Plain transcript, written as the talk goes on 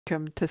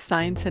Welcome to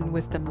Science and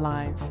Wisdom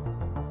Live,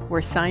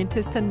 where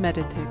scientists and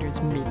meditators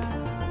meet.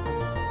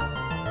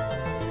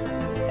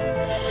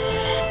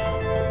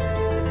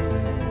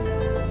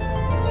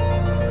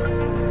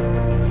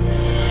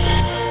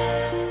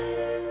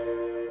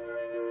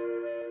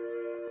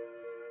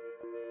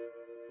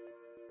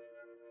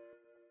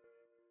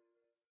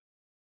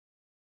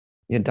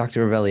 Yeah,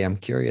 Dr. Rovelli, I'm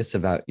curious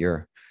about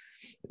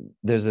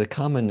there's a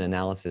common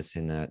analysis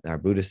in our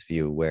Buddhist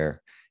view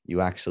where you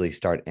actually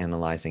start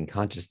analyzing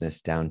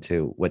consciousness down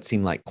to what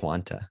seem like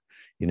quanta.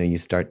 You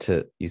start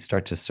to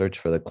search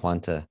for the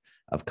quanta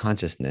of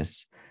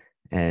consciousness,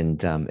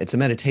 and it's a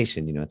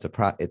meditation.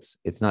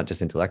 It's not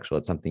just intellectual.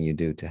 It's something you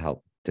do to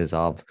help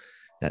dissolve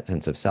that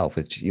sense of self,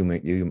 which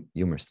you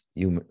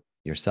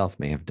yourself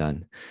may have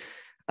done.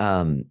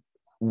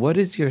 What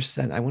is your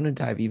sense? I want to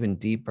dive even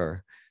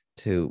deeper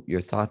to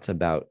your thoughts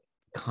about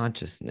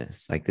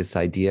consciousness, like this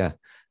idea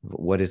of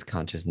what is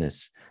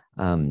consciousness.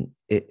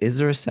 Is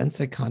there a sense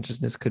that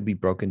consciousness could be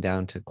broken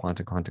down to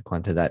quanta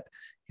that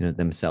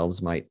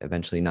themselves might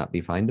eventually not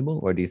be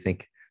findable, or do you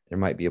think there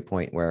might be a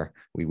point where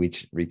we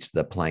reach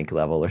the Planck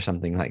level or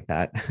something like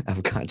that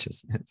of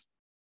consciousness?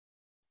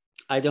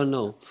 I don't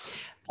know.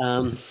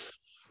 I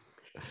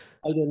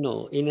don't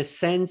know. In a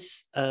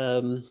sense,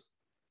 as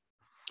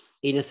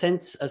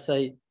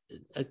I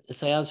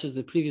answered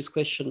the previous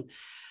question,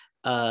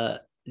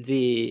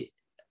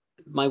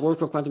 my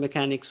work on quantum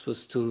mechanics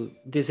was to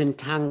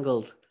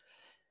disentangle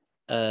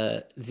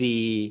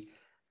the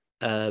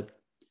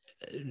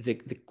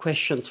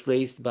questions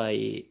raised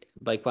by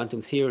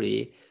quantum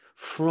theory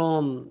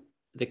from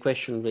the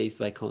question raised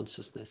by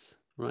consciousness,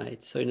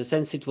 right? So in a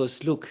sense, it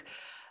was, look,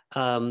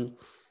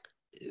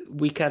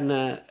 we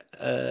can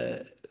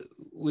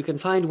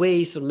find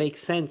ways to make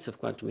sense of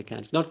quantum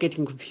mechanics, not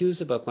getting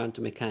confused about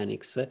quantum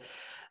mechanics,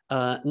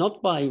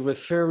 not by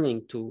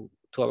referring to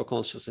our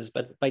consciousness,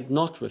 but by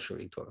not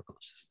referring to our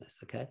consciousness,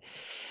 okay?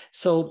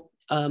 So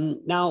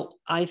now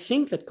I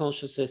think that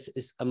consciousness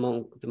is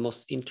among the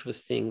most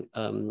interesting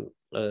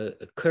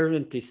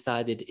currently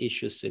studied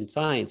issues in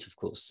science, of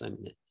course. I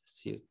mean,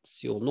 as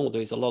you all know,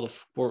 there is a lot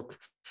of work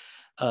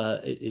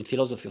in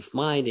philosophy of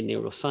mind, in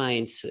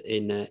neuroscience,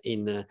 in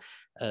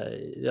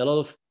a lot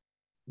of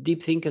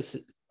deep thinkers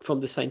from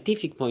the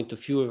scientific point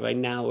of view right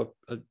now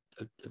are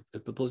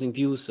proposing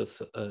views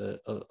of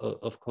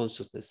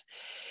consciousness.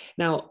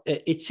 Now,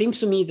 it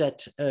seems to me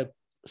that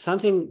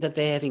something that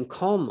they have in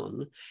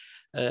common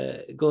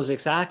goes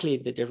exactly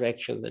in the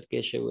direction that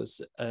Geshe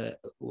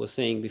was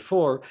saying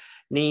before,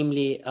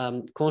 namely,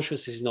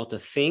 consciousness is not a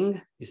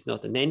thing, it's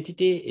not an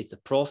entity, it's a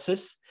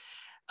process,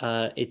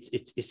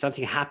 it's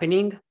something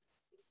happening.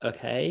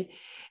 Okay,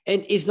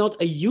 and it's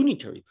not a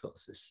unitary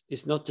process.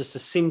 It's not just a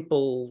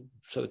simple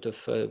sort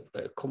of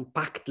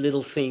compact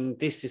little thing.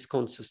 This is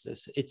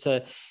consciousness. It's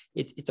a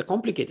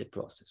complicated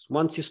process.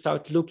 Once you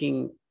start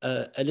looking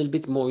a little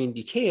bit more in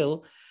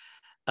detail,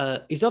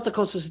 it's not a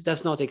consciousness that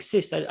does not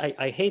exist.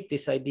 I hate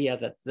this idea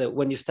that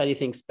when you study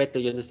things better,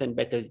 you understand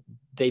better,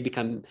 they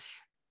become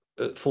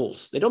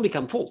false. They don't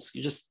become false.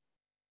 You just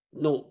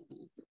know.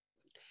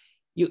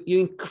 You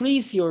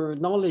increase your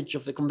knowledge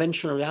of the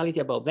conventional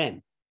reality about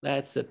them.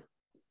 That's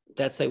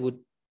I would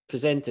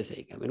present the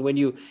thing. I mean, when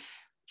you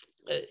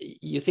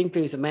think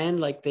there is a man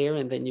like there,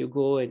 and then you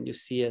go and you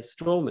see a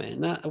straw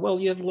man.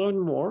 Well, you have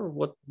learned more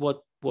what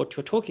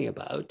you're talking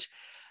about,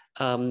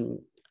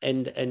 and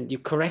you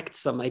correct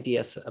some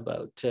ideas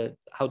about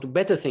how to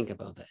better think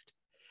about that.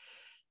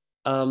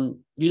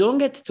 You don't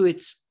get to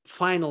its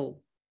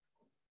final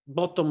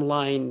bottom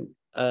line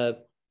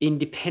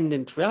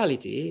independent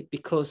reality,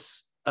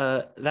 because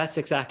that's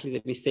exactly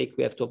the mistake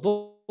we have to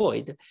avoid,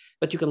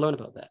 but you can learn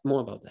about that, more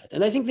about that.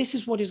 And I think this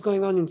is what is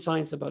going on in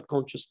science about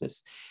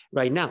consciousness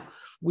right now.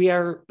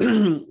 We're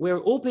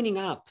opening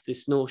up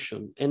this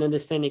notion and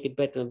understanding it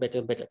better and better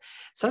and better.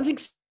 Something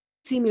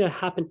similar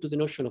happened to the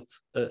notion of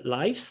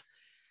life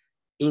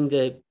in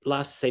the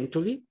last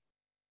century.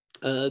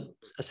 A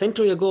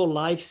century ago,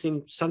 life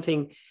seemed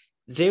something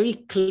very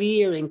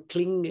clear and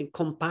clean and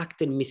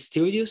compact and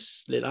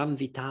mysterious, l'élan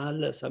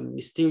vital, some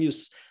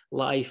mysterious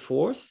life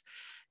force.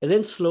 And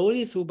then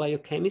slowly, through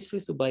biochemistry,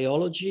 through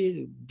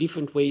biology,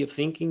 different way of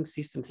thinking,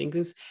 system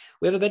thinkings,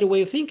 we have a better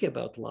way of thinking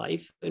about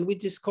life. And we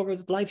discovered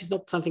that life is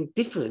not something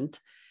different,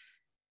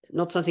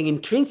 not something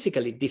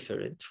intrinsically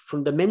different,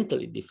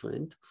 fundamentally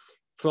different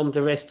from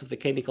the rest of the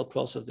chemical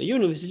process of the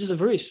universe. It's just a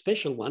very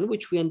special one,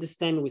 which we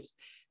understand with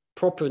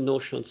proper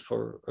notions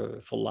for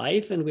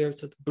life. And we're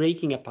sort of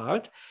breaking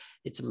apart.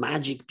 It's a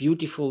magic,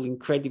 beautiful,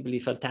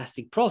 incredibly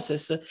fantastic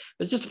process, but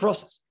it's just a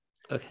process.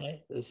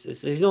 Okay,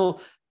 there's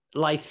no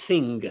life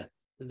thing.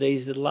 There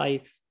is a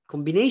life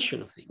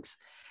combination of things.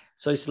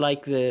 So it's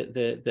like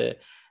the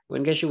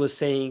when Geshe was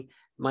saying,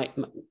 my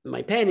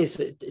pen is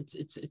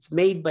it's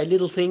made by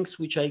little things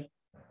which I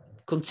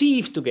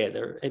conceive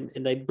together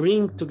and I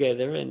bring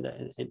together and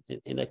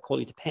I call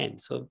it a pen.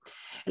 So,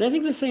 and I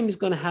think the same is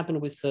going to happen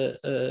with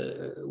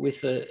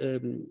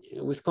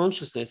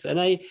consciousness.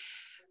 And I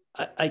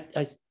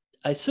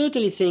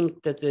certainly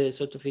think that the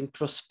sort of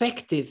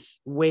introspective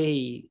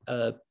way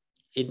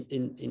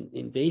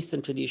in the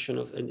Eastern tradition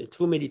of and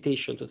through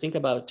meditation to think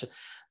about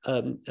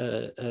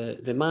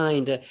the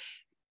mind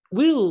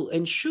will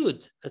and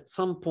should at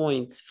some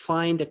point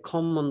find a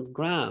common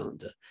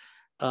ground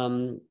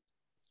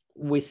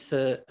with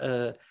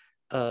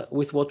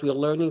what we are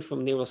learning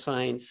from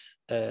neuroscience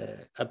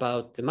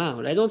about the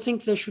mind. I don't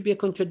think there should be a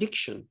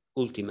contradiction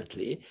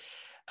ultimately,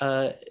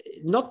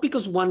 not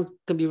because one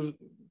can be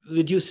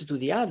reduced to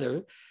the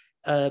other,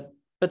 but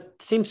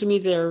it seems to me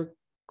they're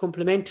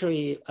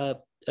complementary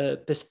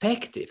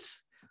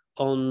perspectives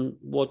on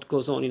what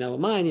goes on in our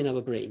mind, in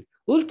our brain.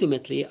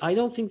 Ultimately, I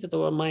don't think that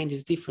our mind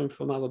is different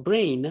from our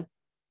brain.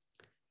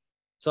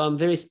 So I'm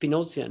very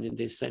Spinozian in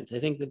this sense. I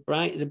think the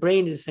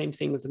brain is the same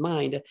thing with the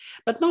mind,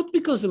 but not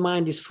because the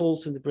mind is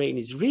false and the brain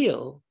is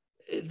real.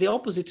 The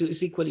opposite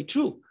is equally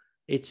true,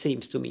 it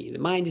seems to me. The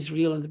mind is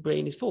real and the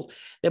brain is false.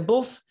 They're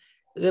both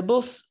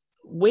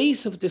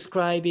ways of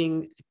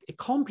describing a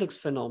complex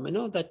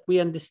phenomenon that we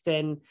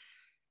understand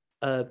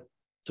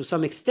to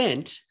some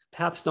extent,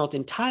 perhaps not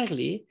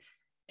entirely,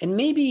 and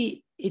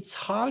maybe it's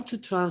hard to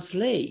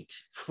translate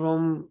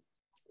from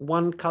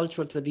one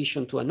cultural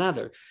tradition to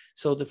another.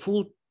 So the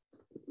full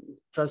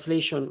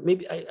translation,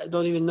 maybe I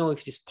don't even know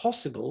if it is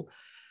possible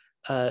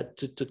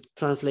to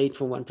translate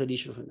from one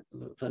tradition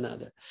to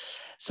another.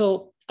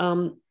 So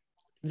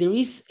there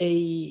is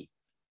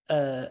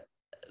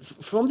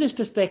from this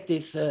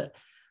perspective,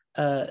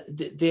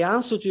 the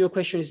answer to your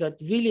question is that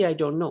really I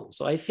don't know.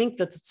 So I think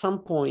that at some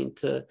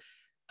point,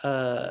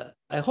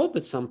 I hope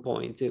at some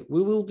point,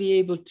 we will be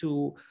able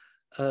to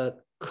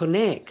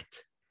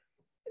connect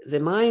the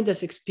mind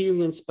as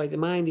experienced by the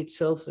mind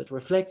itself that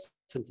reflects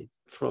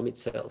from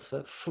itself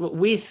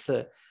with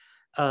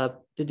the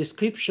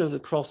description of the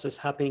process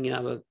happening in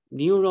our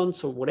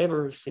neurons or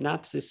whatever,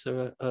 synapses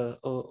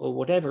or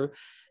whatever,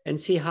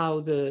 and see how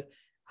the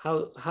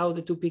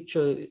two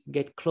pictures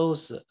get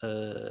close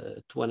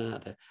to one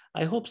another.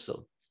 I hope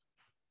so.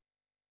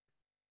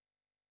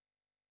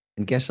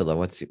 And Geshe,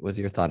 what's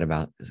your thought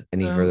about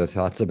any further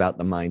thoughts about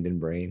the mind and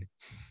brain?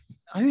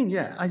 I mean,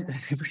 yeah,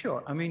 for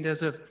sure. I mean,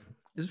 there's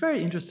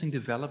very interesting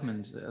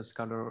development, as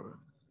Carlo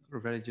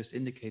Rovelli just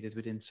indicated,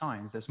 within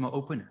science. There's more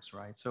openness,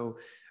 right? So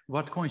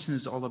what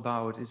consciousness is all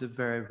about is a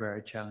very,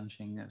 very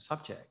challenging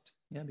subject,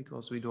 yeah,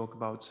 because we talk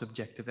about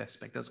subjective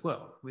aspect as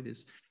well, which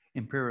is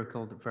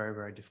empirical, very,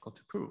 very difficult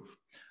to prove.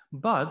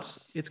 But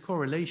its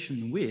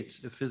correlation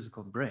with the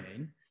physical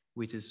brain,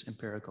 which is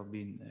empirical,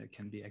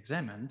 can be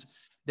examined,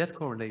 that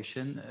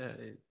correlation,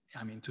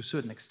 I mean, to a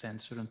certain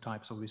extent, certain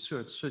types of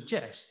research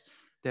suggest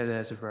that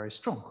there's a very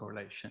strong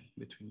correlation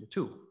between the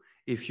two,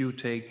 if you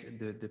take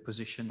the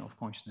position of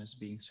consciousness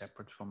being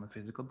separate from a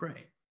physical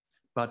brain.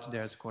 But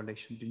there's a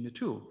correlation between the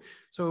two.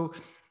 So,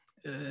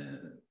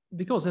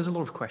 because there's a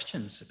lot of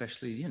questions,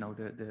 especially, you know,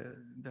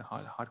 the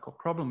hardcore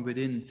problem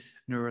within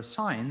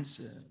neuroscience,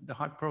 the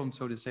hard problem,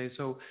 so to say.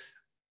 So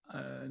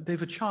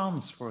David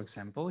Chalmers, for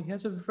example, he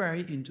has a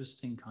very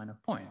interesting kind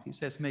of point. He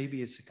says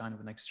maybe it's a kind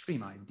of an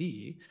extreme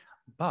idea,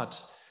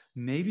 but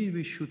maybe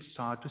we should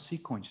start to see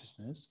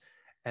consciousness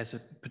as a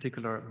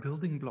particular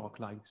building block,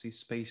 like the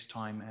space,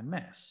 time, and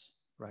mass,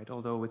 right?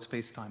 Although with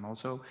space, time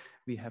also,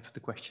 we have the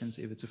questions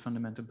if it's a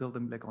fundamental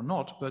building block or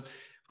not. But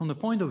from the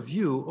point of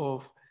view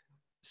of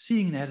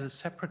seeing it as a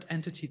separate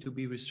entity to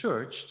be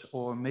researched,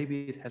 or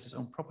maybe it has its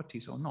own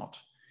properties or not,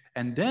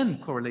 and then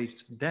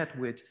correlate that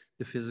with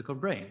the physical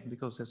brain,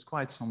 because there's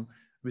quite some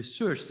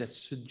research that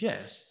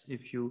suggests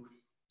if you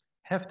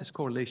have this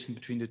correlation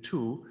between the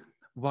two,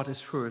 what is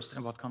first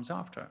and what comes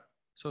after.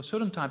 So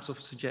certain types of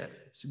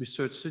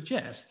research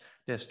suggest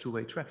there's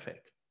two-way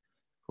traffic.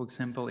 For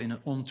example, in an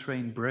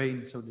untrained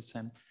brain, so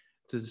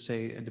to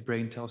say the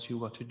brain tells you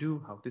what to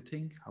do, how to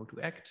think, how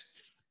to act.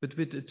 But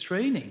with the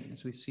training,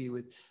 as we see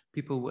with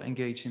people who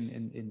engage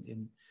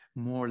in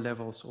more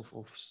levels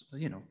of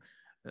you know,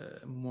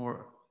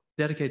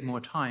 dedicate more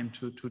time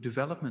to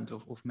development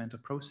of mental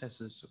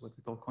processes, what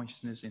we call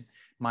consciousness in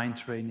mind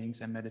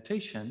trainings and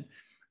meditation,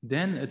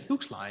 then it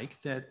looks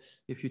like that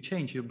if you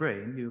change your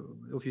brain,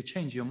 if you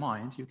change your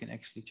mind, you can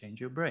actually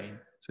change your brain.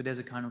 So there's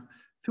a kind of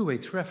two-way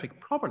traffic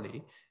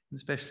properly,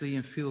 especially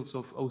in fields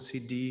of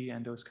OCD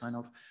and those kind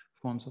of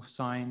forms of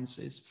science.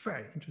 It's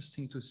very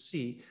interesting to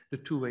see the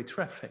two-way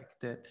traffic,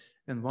 that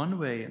in one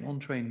way, an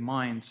untrained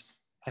mind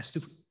has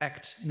to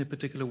act in a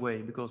particular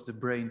way because the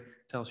brain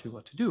tells you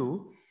what to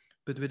do.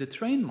 But with a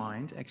trained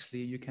mind,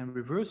 actually, you can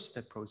reverse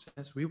that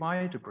process,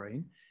 rewire the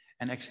brain,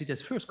 and actually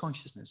there's first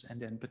consciousness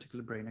and then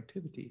particular brain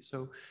activity.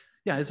 So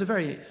yeah,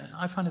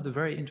 I find it a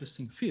very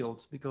interesting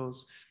field,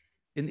 because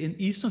in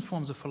Eastern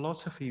forms of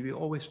philosophy, we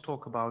always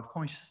talk about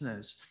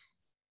consciousness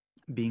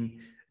being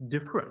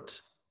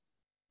different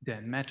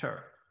than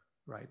matter,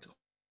 right?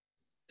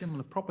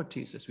 Similar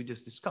properties, as we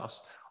just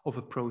discussed, of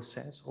a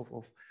process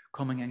of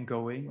coming and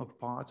going of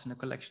parts and a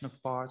collection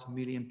of parts,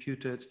 merely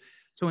imputed.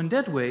 So in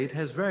that way, it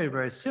has very,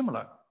 very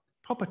similar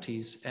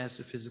properties as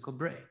the physical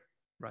brain,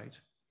 right?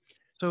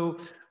 So,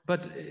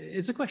 but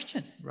it's a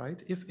question,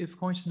 right? If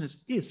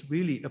consciousness is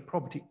really a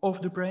property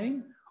of the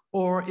brain,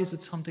 or is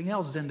it something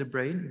else than the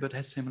brain, but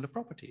has similar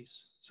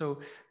properties?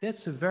 So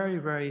that's a very,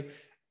 very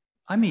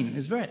I mean,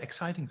 it's a very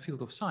exciting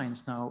field of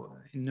science. Now,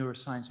 in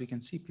neuroscience, we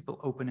can see people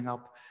opening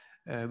up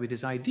with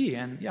this idea.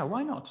 And yeah,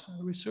 why not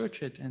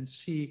research it and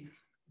see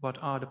what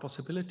are the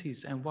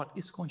possibilities and what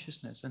is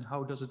consciousness and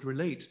how does it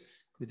relate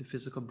with the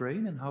physical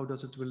brain and how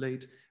does it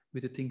relate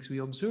with the things we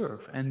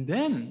observe. And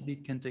then we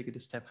can take it a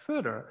step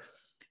further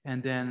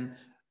and then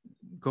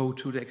go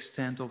to the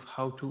extent of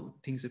how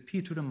things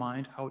appear to the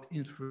mind, how it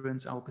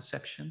influences our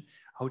perception,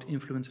 how it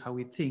influences how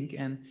we think.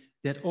 And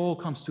that all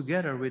comes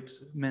together with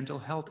mental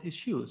health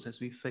issues as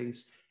we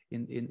face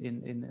in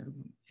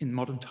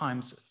modern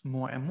times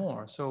more and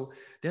more. So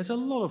there's a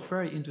lot of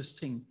very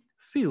interesting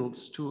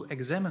fields to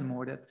examine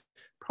more that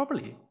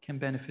probably can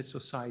benefit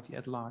society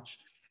at large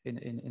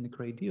in a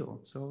great deal.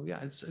 So yeah,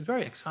 it's a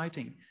very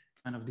exciting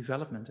kind of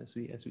development as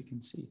we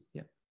can see.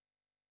 Yeah.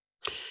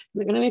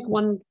 I'm going to make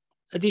one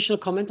additional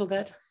comment on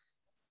that.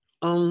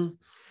 I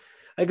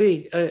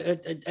agree, I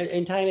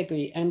entirely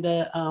agree. And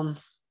the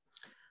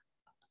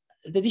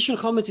additional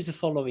comment is the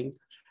following.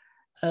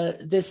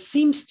 There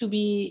seems to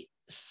be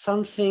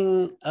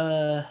something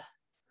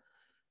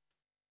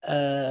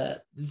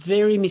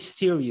very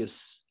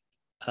mysterious,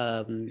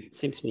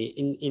 seems to me,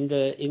 in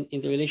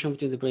the relation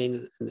between the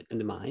brain and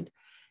the mind,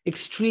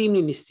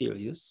 extremely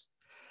mysterious.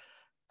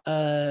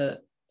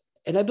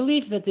 And I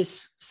believe that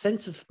this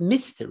sense of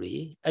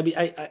mystery, I mean,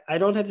 I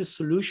don't have the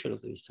solution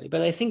of the mystery,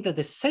 but I think that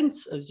the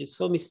sense is just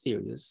so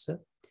mysterious,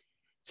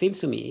 seems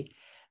to me,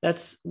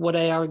 that's what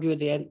I argue at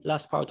the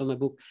last part of my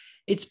book.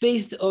 It's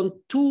based on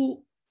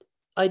two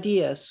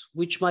ideas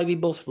which might be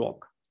both wrong,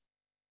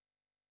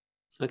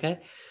 okay?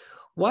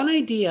 One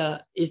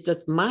idea is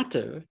that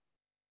matter,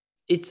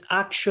 it's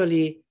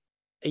actually,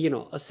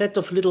 a set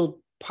of little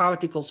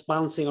particles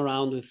bouncing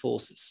around with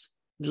forces,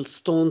 little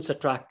stones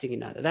attracting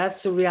another.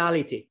 That's the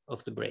reality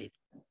of the brain.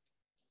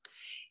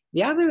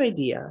 The other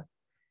idea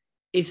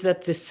is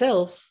that the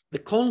self, the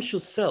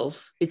conscious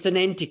self, it's an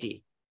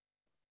entity.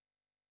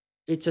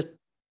 It's a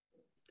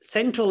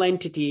central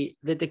entity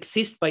that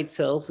exists by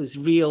itself, is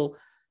real,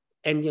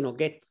 and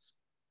gets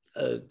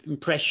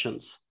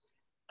impressions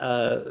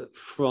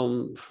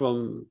from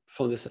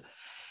this.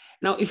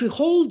 Now, if we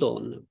hold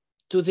on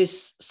to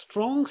this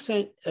strong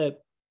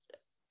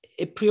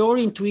a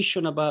priori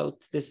intuition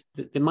about this,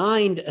 the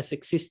mind as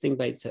existing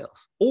by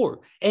itself,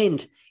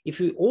 and if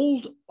we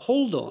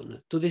hold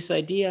on to this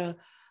idea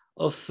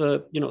of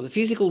the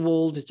physical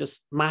world is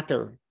just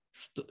matter,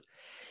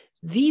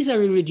 these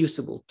are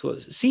irreducible to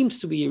us, seems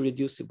to be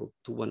irreducible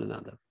to one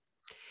another.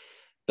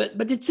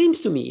 But it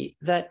seems to me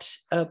that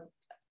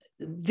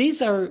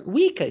these are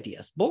weak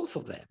ideas, both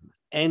of them,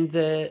 and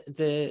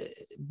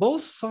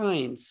both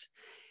science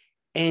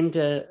and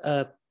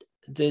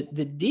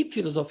the deep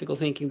philosophical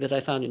thinking that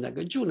I found in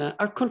Nagarjuna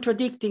are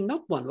contradicting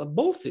not one, but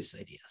both these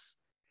ideas.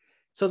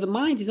 So the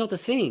mind is not a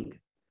thing.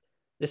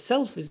 The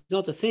self is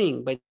not a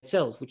thing by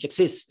itself, which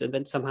exists and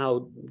then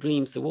somehow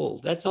dreams the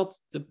world. That's not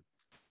the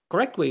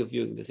correct way of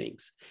viewing the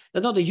things.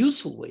 That's not a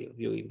useful way of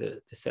viewing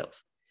the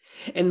self.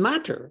 And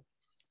matter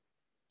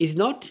is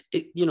not,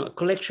 a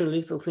collection of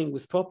little things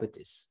with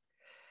properties.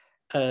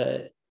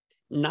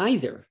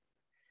 Neither.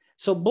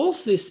 So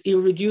both these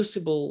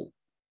irreducible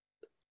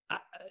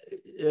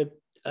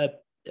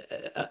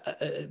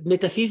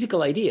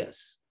metaphysical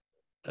ideas,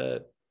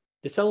 the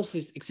self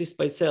exists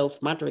by itself,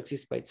 matter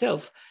exists by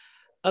itself,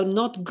 are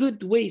not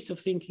good ways of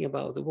thinking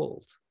about the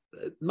world.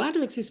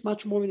 Matter exists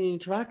much more in an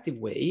interactive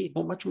way,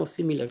 much more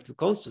similar to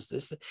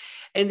consciousness,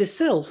 and the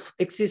self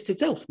exists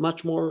itself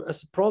much more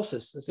as a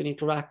process, as an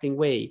interacting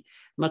way,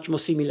 much more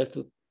similar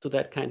to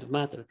that kind of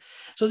matter.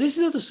 So this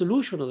is not a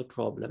solution of the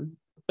problem,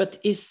 but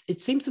it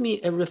seems to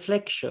me a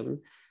reflection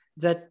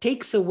that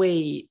takes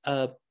away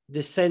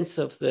the sense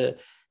of the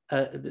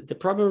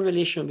proper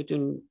relation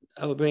between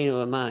our brain and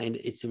our mind.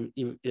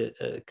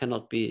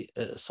 Cannot be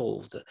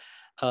solved.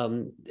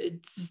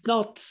 It's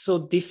not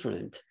so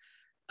different.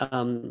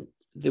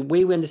 The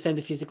way we understand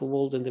the physical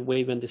world and the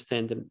way we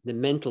understand the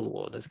mental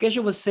world. As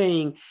Geshe was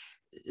saying,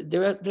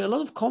 there are a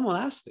lot of common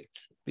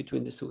aspects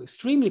between the two,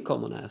 extremely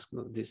common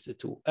aspects of these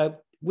two.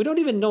 We don't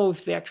even know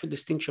if the actual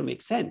distinction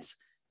makes sense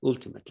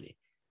ultimately.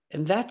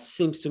 And that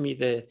seems to me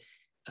the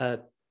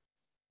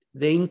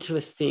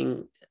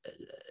interesting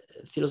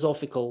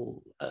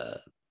philosophical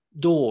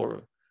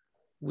door,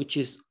 which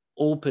is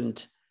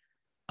opened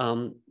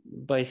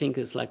by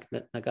thinkers like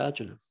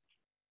Nagarjuna.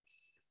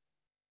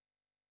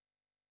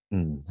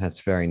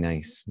 That's very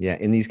nice. Yeah,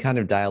 in these kind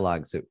of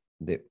dialogues,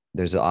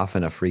 there's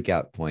often a freak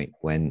out point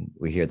when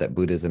we hear that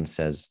Buddhism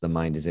says the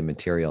mind is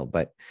immaterial,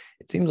 but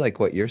it seems like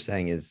what you're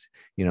saying is,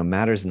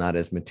 matter's not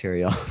as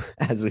material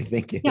as we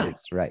think it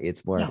is, right?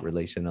 It's more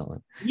relational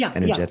and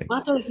energetic.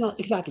 Matter is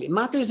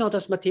not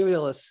as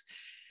material as,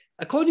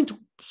 according to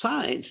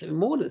science,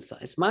 modern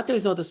science, matter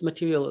is not as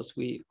material as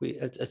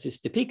as is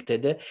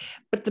depicted,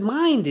 but the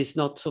mind is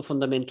not so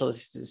fundamental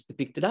as it's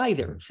depicted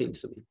either,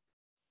 seems to me.